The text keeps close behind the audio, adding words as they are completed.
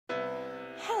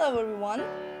Hello everyone,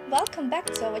 welcome back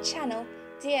to our channel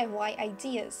DIY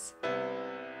Ideas.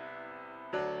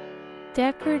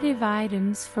 Decorative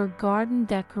items for garden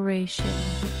decoration.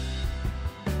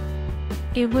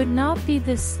 It would not be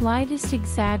the slightest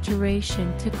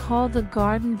exaggeration to call the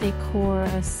garden decor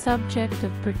a subject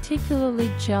of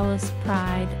particularly jealous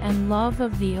pride and love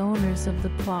of the owners of the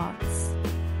plots.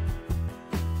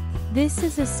 This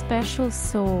is a special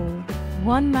soul,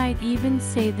 one might even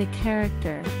say the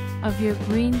character, of your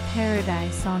green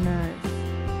paradise on earth.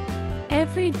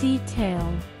 Every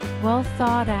detail, well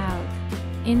thought out,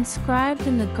 inscribed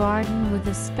in the garden with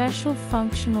a special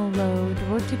functional load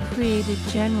or to create a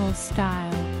general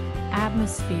style,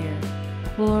 atmosphere,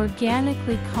 will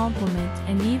organically complement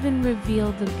and even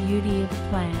reveal the beauty of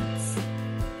plants.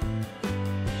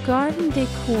 Garden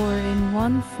decor in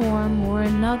one form or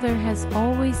another has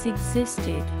always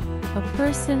existed. A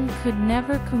person could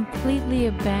never completely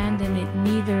abandon it,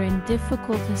 neither in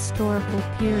difficult historical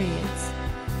periods,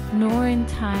 nor in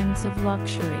times of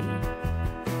luxury.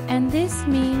 And this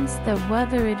means that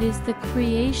whether it is the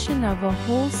creation of a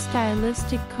whole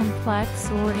stylistic complex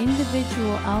or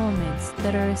individual elements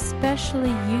that are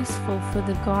especially useful for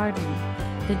the garden,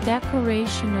 the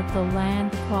decoration of the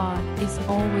land plot is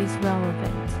always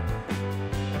relevant.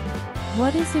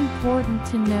 What is important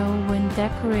to know when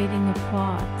decorating a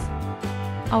plot?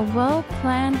 A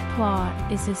well-planned plot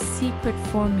is a secret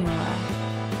formula.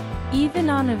 Even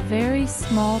on a very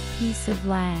small piece of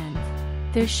land,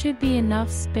 there should be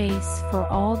enough space for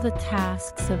all the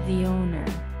tasks of the owner.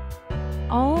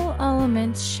 All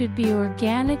elements should be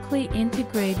organically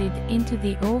integrated into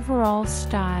the overall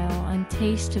style and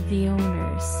taste of the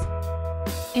owners.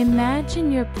 Imagine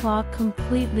your plot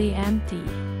completely empty.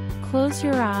 Close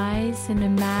your eyes and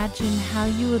imagine how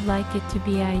you would like it to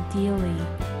be ideally.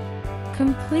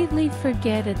 Completely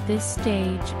forget at this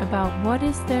stage about what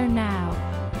is there now,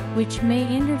 which may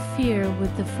interfere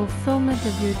with the fulfillment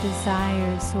of your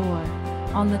desires or,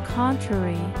 on the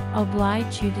contrary,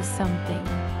 oblige you to something.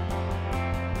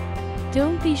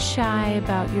 Don't be shy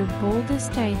about your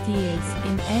boldest ideas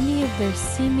in any of their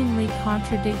seemingly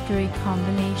contradictory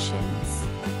combinations.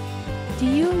 Do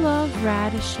you love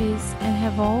radishes and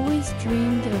have always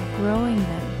dreamed of growing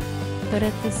them, but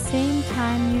at the same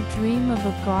time you dream of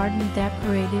a garden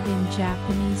decorated in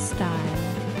Japanese style?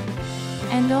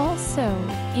 And also,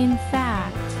 in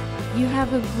fact, you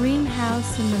have a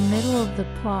greenhouse in the middle of the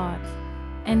plot,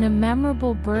 and a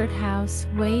memorable birdhouse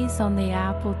weighs on the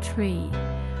apple tree,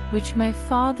 which my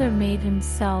father made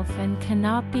himself and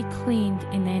cannot be cleaned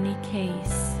in any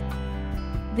case.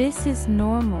 This is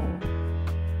normal.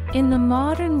 In the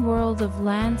modern world of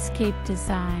landscape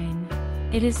design,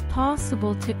 it is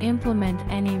possible to implement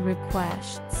any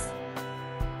requests.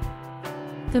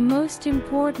 The most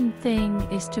important thing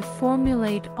is to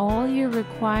formulate all your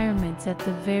requirements at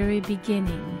the very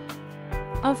beginning.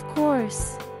 Of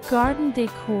course, garden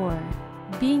decor,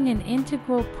 being an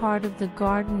integral part of the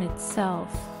garden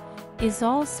itself, is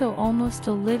also almost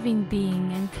a living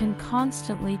being and can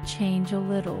constantly change a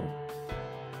little.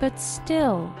 But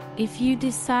still, if you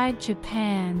decide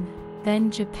Japan,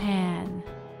 then Japan.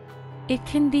 It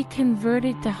can be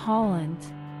converted to Holland,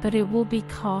 but it will be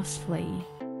costly.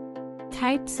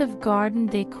 Types of garden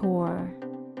decor.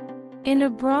 In a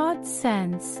broad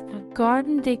sense,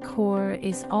 garden decor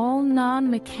is all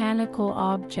non-mechanical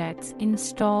objects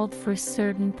installed for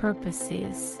certain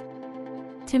purposes.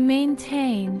 To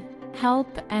maintain,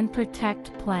 help and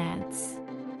protect plants.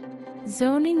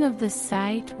 Zoning of the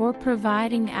site or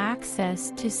providing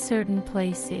access to certain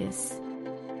places.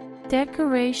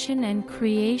 Decoration and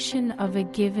creation of a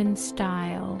given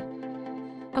style.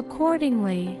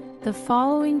 Accordingly, the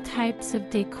following types of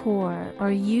decor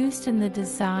are used in the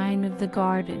design of the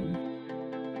garden.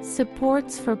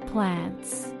 Supports for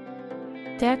plants.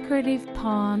 Decorative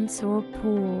ponds or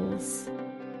pools.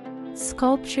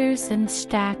 Sculptures and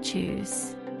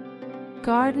statues.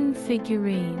 Garden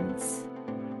figurines.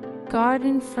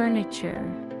 Garden furniture.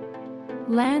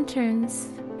 Lanterns,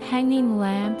 hanging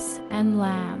lamps and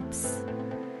lamps.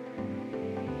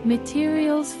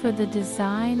 Materials for the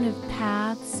design of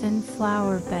paths and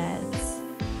flower beds.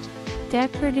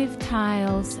 Decorative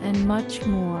tiles and much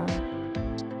more.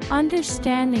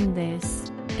 Understanding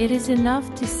this, it is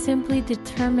enough to simply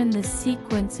determine the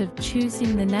sequence of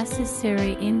choosing the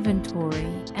necessary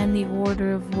inventory and the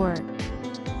order of work.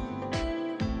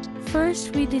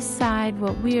 First we decide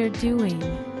what we are doing,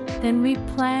 then we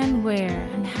plan where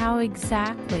and how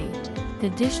exactly, the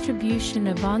distribution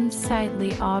of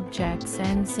unsightly objects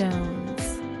and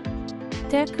zones.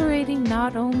 Decorating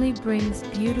not only brings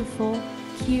beautiful,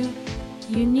 cute,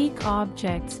 unique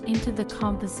objects into the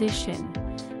composition,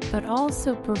 but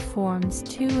also performs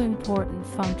two important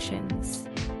functions.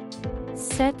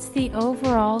 Sets the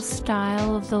overall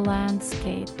style of the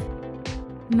landscape.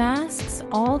 Masks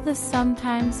all the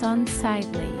sometimes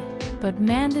unsightly, but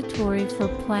mandatory for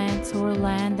plants or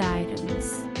land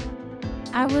items.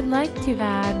 I would like to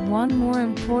add one more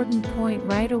important point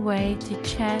right away to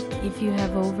check if you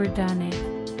have overdone it.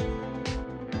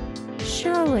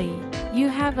 Surely, you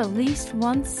have at least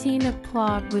once seen a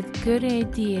plot with good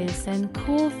ideas and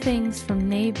cool things from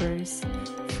neighbors,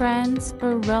 friends,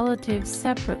 or relatives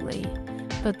separately,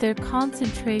 but their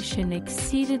concentration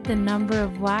exceeded the number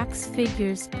of wax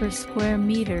figures per square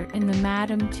meter in the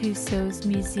Madame Tussauds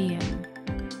Museum.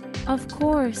 Of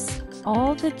course,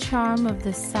 all the charm of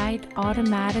the site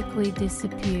automatically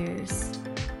disappears.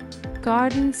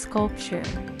 Garden sculpture.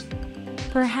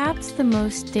 Perhaps the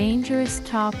most dangerous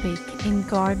topic in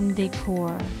garden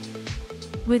decor.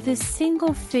 With a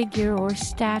single figure or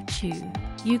statue,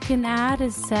 you can add a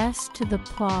zest to the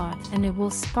plot and it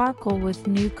will sparkle with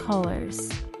new colors.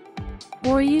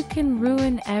 Or you can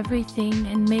ruin everything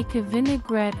and make a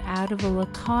vinaigrette out of a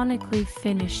laconically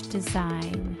finished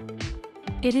design.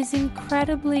 It is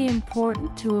incredibly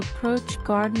important to approach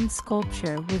garden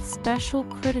sculpture with special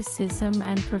criticism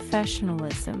and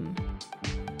professionalism.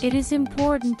 It is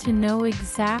important to know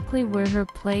exactly where her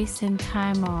place and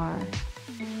time are.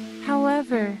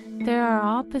 However, there are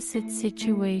opposite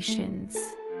situations.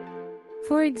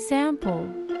 For example,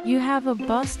 you have a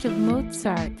bust of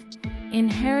Mozart,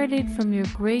 inherited from your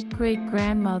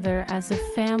great-great-grandmother as a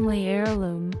family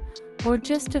heirloom, or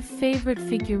just a favorite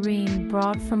figurine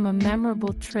brought from a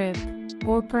memorable trip,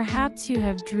 or perhaps you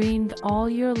have dreamed all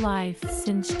your life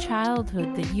since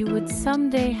childhood that you would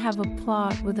someday have a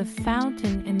plot with a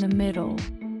fountain in the middle.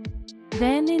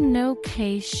 Then in no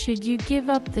case should you give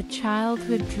up the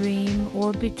childhood dream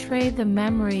or betray the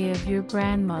memory of your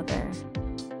grandmother.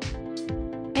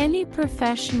 Any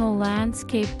professional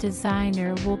landscape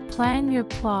designer will plan your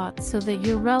plot so that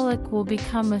your relic will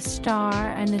become a star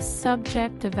and a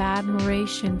subject of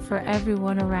admiration for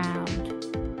everyone around.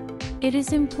 It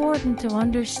is important to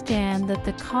understand that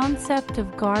the concept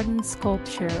of garden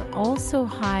sculpture also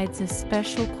hides a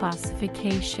special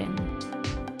classification.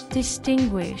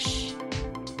 Distinguish.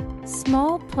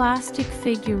 Small plastic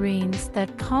figurines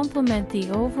that complement the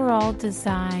overall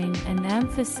design and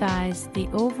emphasize the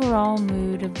overall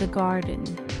mood of the garden.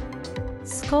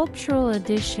 Sculptural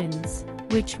additions,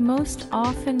 which most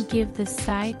often give the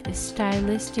site a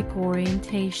stylistic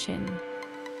orientation.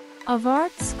 Of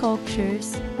art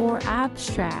sculptures, or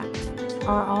abstract,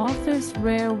 are authors'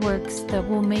 rare works that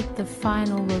will make the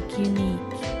final look unique.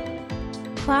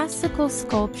 Classical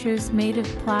sculptures made of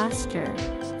plaster,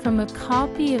 from a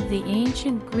copy of the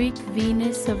ancient Greek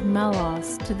Venus of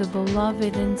Melos to the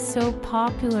beloved and so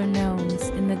popular gnomes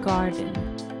in the garden.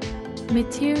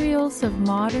 Materials of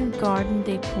modern garden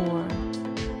decor.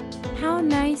 How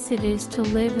nice it is to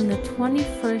live in the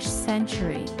 21st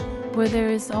century, where there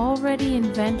is already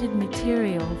invented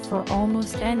material for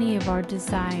almost any of our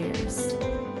desires.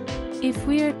 If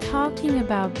we are talking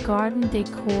about garden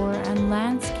decor and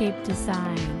landscape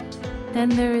design, then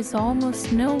there is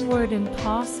almost no word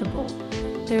impossible.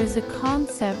 There is a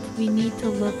concept we need to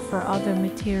look for other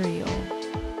material.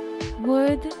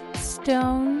 Wood,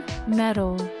 stone,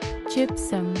 metal,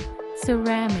 gypsum,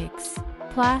 ceramics,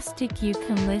 plastic, you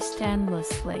can list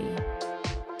endlessly.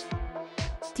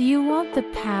 Do you want the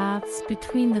paths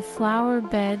between the flower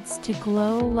beds to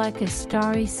glow like a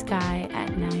starry sky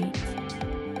at night?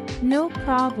 No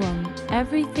problem,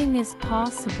 everything is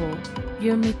possible.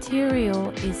 Your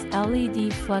material is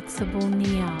LED flexible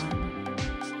neon.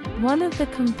 One of the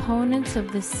components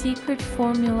of the secret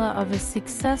formula of a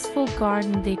successful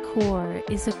garden decor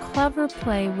is a clever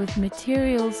play with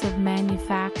materials of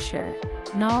manufacture,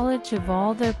 knowledge of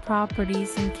all their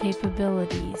properties and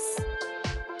capabilities.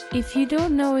 If you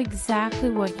don't know exactly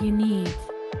what you need,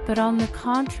 but on the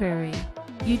contrary,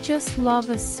 you just love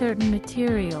a certain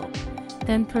material,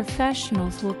 then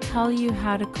professionals will tell you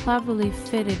how to cleverly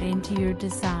fit it into your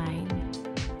design.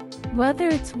 Whether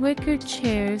it's wicker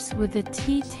chairs with a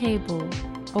tea table,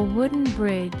 a wooden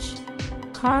bridge,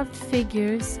 carved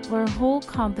figures, or whole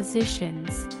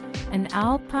compositions, an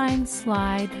alpine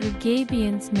slide or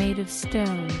gabions made of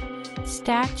stone,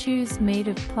 statues made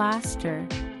of plaster,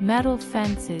 metal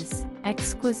fences,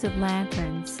 exquisite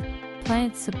lanterns,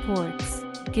 plant supports,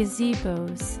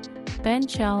 gazebos,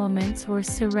 bench elements or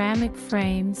ceramic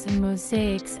frames and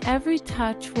mosaics, every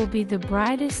touch will be the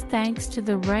brightest thanks to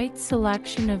the right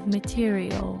selection of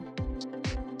material.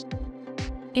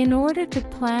 In order to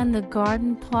plan the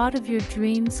garden plot of your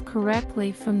dreams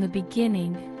correctly from the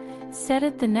beginning, Set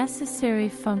it the necessary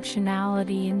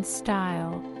functionality and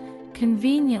style.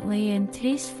 Conveniently and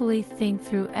tastefully think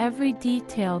through every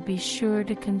detail. Be sure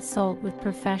to consult with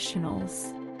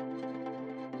professionals.